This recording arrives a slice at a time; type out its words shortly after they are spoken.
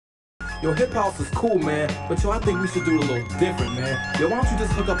Yo, hip house is cool, man, but yo, I think we should do it a little different, man. Yo, why don't you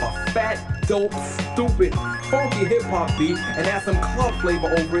just hook up a fat, dope, stupid, funky hip hop beat and add some club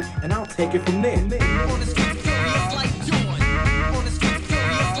flavor over it, and I'll take it from there.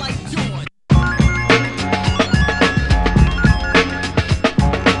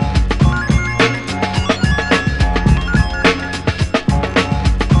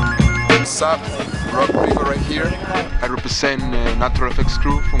 What's up? Rockreego right here. I represent Natural Effects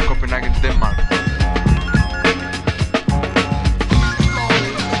crew from Copenhagen, Denmark.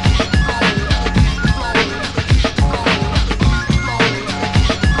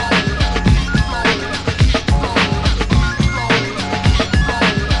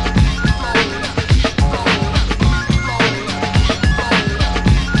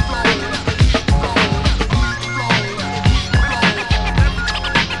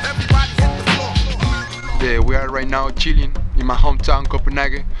 We are right now chilling in my hometown,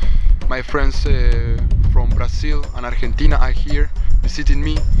 Copenhagen. My friends from Brazil and Argentina are here visiting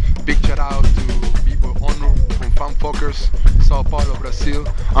me. Big shout out to Bboy from Fanfuckers, Sao Paulo, Brazil,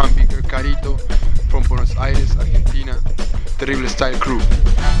 and Bigger Carito from Buenos Aires, Argentina. Terrible Style crew.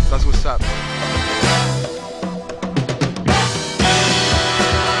 That's what's up.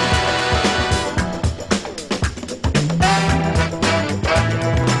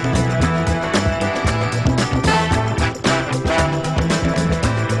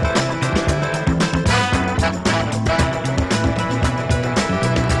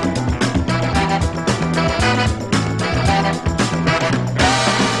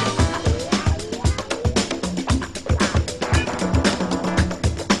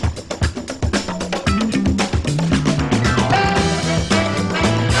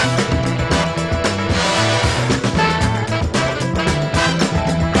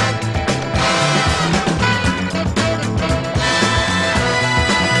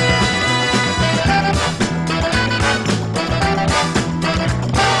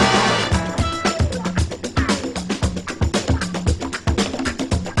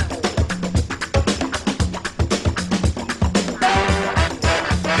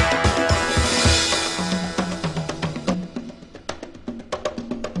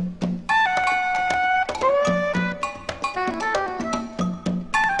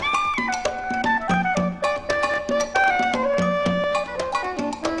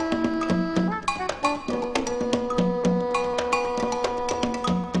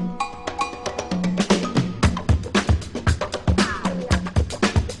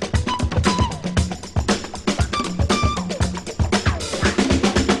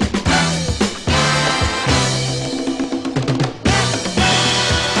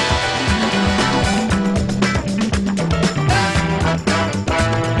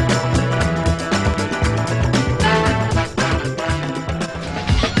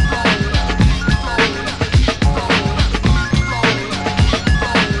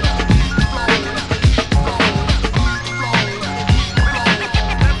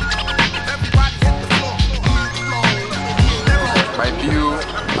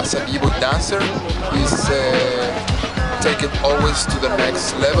 As a Bboy dancer is take it always to the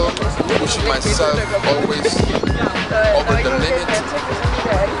next level, pushing myself always over the limit,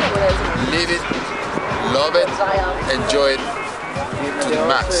 live it, love it, enjoy it to the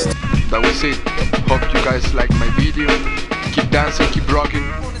max. That was it. Hope you guys like my video. Keep dancing, keep rocking.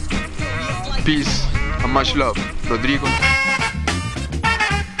 Peace and much love. Rockreego.